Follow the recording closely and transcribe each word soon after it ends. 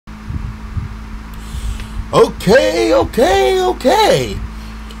Okay.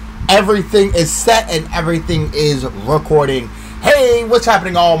 Everything is set and everything is recording. Hey, what's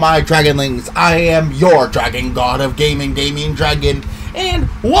happening, all my Dragonlings? I am your Dragon God of Gaming, Damian Dragon, and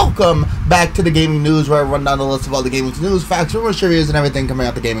welcome back to the Gaming News, where I run down the list of all the gaming news, facts, rumors, reviews, and everything coming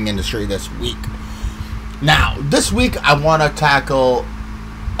out the gaming industry this week. Now, this week I want to tackle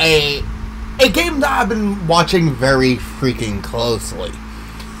a game that I've been watching very freaking closely,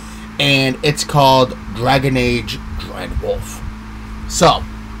 and it's called Dragon Age Dreadwolf. So,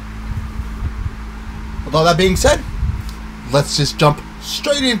 with all that being said, let's just jump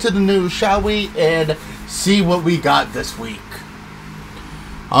straight into the news, shall we, and see what we got this week.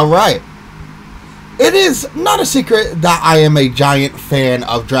 Alright. It is not a secret that I am a giant fan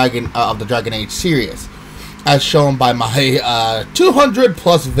of the Dragon Age series, as shown by my 200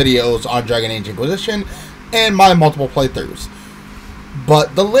 plus videos on Dragon Age Inquisition and my multiple playthroughs.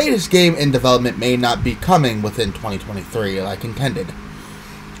 But the latest game in development may not be coming within 2023 like intended.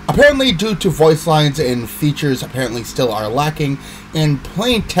 Apparently, due to voice lines and features apparently still are lacking in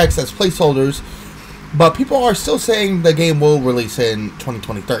plain text as placeholders, but people are still saying the game will release in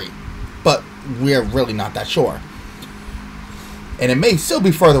 2023. But we're really not that sure. And it may still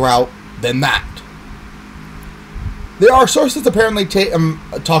be further out than that. There are sources apparently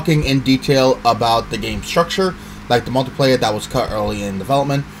talking in detail about the game structure, like the multiplayer that was cut early in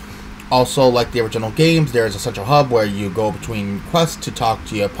development. Also, like the original games, there is a central hub where you go between quests to talk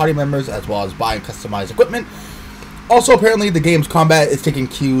to your party members, as well as buy and customize equipment. Also, apparently, the game's combat is taking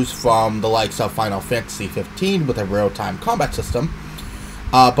cues from the likes of Final Fantasy 15 with a real-time combat system.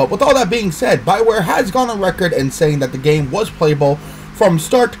 But with all that being said, BioWare has gone on record in saying that the game was playable from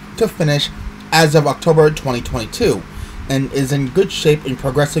start to finish as of October 2022, and is in good shape and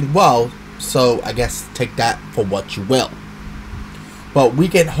progressing well, so I guess take that for what you will. But we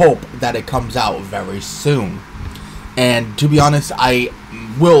can hope that it comes out very soon. And to be honest, I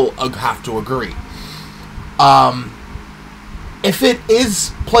will have to agree. If it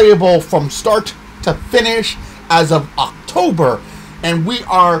is playable from start to finish as of October, and we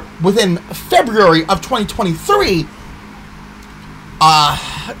are within February of 2023,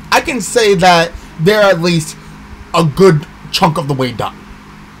 I can say that they're at least a good chunk of the way done.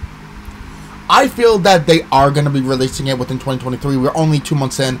 I feel that they are going to be releasing it within 2023. We're only 2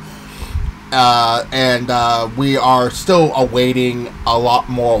 months in, and we are still awaiting a lot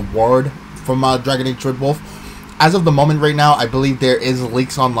more word from Dragon Age Dreadwolf. As of the moment right now, I believe there is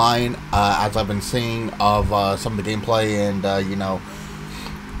leaks online, as I've been seeing, of some of the gameplay, and,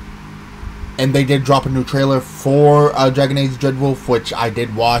 and they did drop a new trailer for Dragon Age Dreadwolf, which I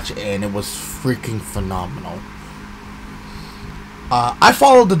did watch, and it was freaking phenomenal. I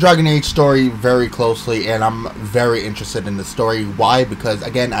followed the Dragon Age story very closely, and I'm very interested in the story. Why? Because,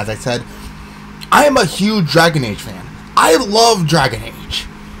 again, as I said, I am a huge Dragon Age fan. I love Dragon Age.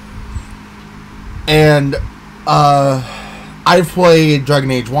 And, I've played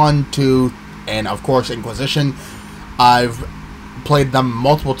Dragon Age 1, 2, and, of course, Inquisition. I've played them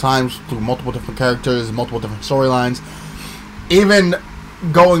multiple times through multiple different characters, multiple different storylines. Even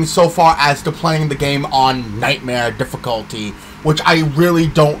going so far as to playing the game on Nightmare difficulty, which I really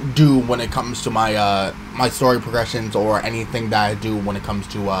don't do when it comes to my my story progressions or anything that I do when it comes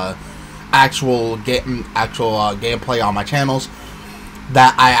to actual gameplay on my channels.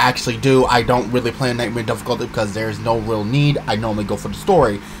 That I actually do. I don't really play in Nightmare difficulty because there's no real need. I normally go for the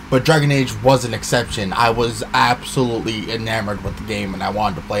story. But Dragon Age was an exception. I was absolutely enamored with the game, and I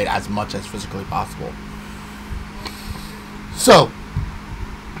wanted to play it as much as physically possible. So,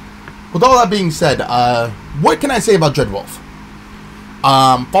 with all that being said, what can I say about Dreadwolf?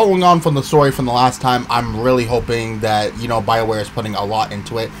 Following on from the story from the last time, I'm really hoping that, BioWare is putting a lot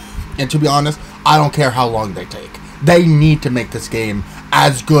into it. And to be honest, I don't care how long they take. They need to make this game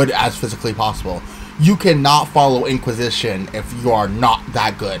as good as physically possible. You cannot follow Inquisition if you are not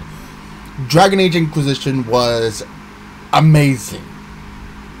that good. Dragon Age Inquisition was amazing.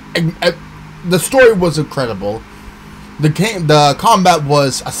 The story was incredible. The combat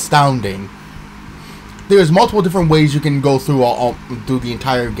was astounding. There's multiple different ways you can go through through the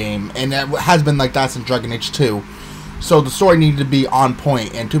entire game, and it has been like that since Dragon Age 2. So the story needed to be on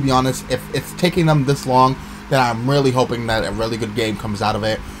point, and to be honest, if it's taking them this long, then I'm really hoping that a really good game comes out of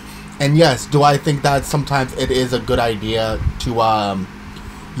it. And yes, do I think that sometimes it is a good idea to,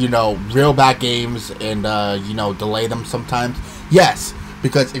 reel back games and, delay them sometimes? Yes,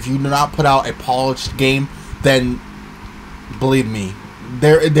 because if you do not put out a polished game, then, believe me,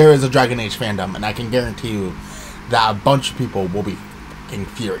 there is a Dragon Age fandom, and I can guarantee you that a bunch of people will be fucking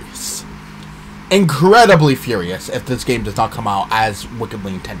furious. Incredibly furious if this game does not come out as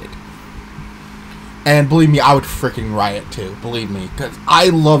wickedly intended. And believe me, I would freaking riot too. Believe me, because I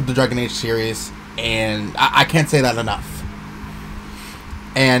love the Dragon Age series, and I can't say that enough.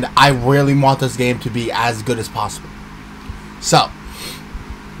 And I really want this game to be as good as possible. So,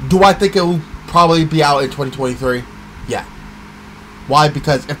 do I think it will probably be out in 2023? Yeah. Why?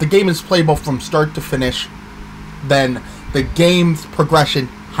 Because if the game is playable from start to finish, then the game's progression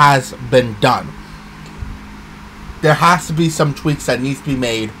has been done. There has to be some tweaks that needs to be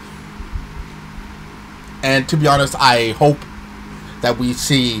made. And to be honest, I hope that we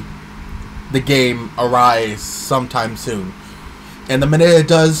see the game arise sometime soon. And the minute it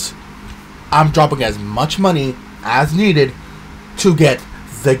does, I'm dropping as much money as needed to get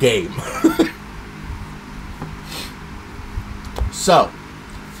the game. So,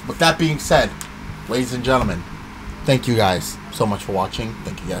 with that being said, ladies and gentlemen, thank you guys so much for watching.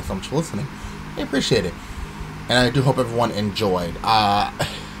 Thank you guys so much for listening. I appreciate it. And I do hope everyone enjoyed.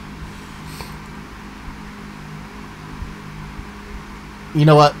 You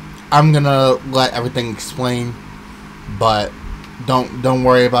know what? I'm gonna let everything explain, but don't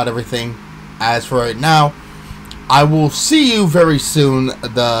worry about everything. As for right now, I will see you very soon.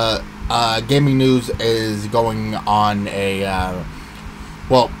 The gaming news is going on a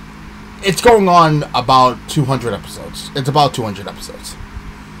well, it's going on about 200 episodes. It's about 200 episodes,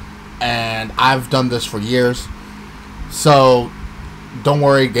 and I've done this for years. So don't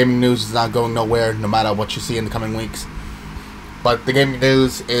worry, gaming news is not going nowhere, no matter what you see in the coming weeks. But the gaming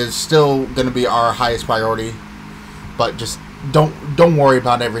news is still going to be our highest priority. But just don't worry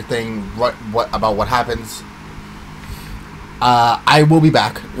about everything. About what happens. I will be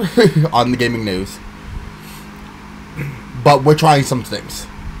back on the gaming news. But we're trying some things.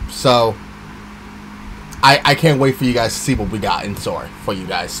 So I can't wait for you guys to see what we got in store for you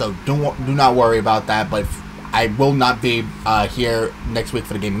guys. So do not worry about that. But I will not be here next week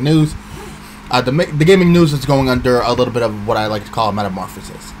for the gaming news. The gaming news is going under a little bit of what I like to call a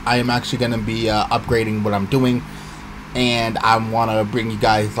metamorphosis. I am actually going to be upgrading what I'm doing, and I want to bring you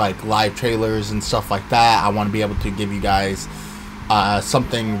guys like live trailers and stuff like that. I want to be able to give you guys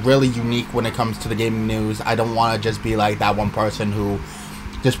something really unique when it comes to the gaming news. I don't want to just be like that one person who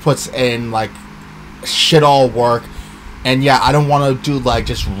just puts in like shit all work. And yeah, I don't want to do like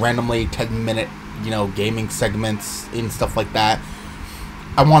just randomly 10-minute, gaming segments and stuff like that.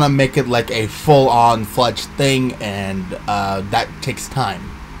 I want to make it like a full-on fledged thing, and that takes time.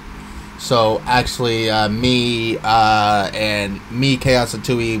 So actually, me, Chaos and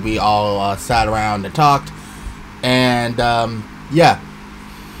Tui, we all sat around and talked, and yeah,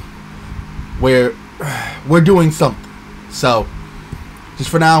 we're doing something. So just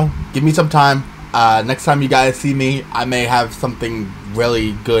for now, give me some time. Next time you guys see me, I may have something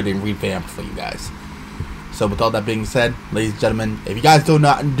really good and revamped for you guys. So with all that being said, ladies and gentlemen, if you guys do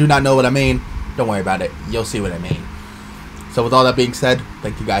not know what I mean, don't worry about it. You'll see what I mean. So with all that being said,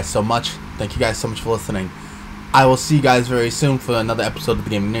 thank you guys so much. Thank you guys so much for listening. I will see you guys very soon for another episode of the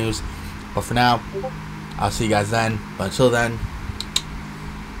Gaming News. But for now, I'll see you guys then. But until then,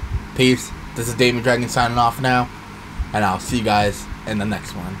 peace. This is Damian Dragon signing off now. And I'll see you guys in the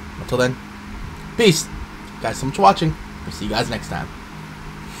next one. Until then, peace. Guys, so much for watching. We'll see you guys next time.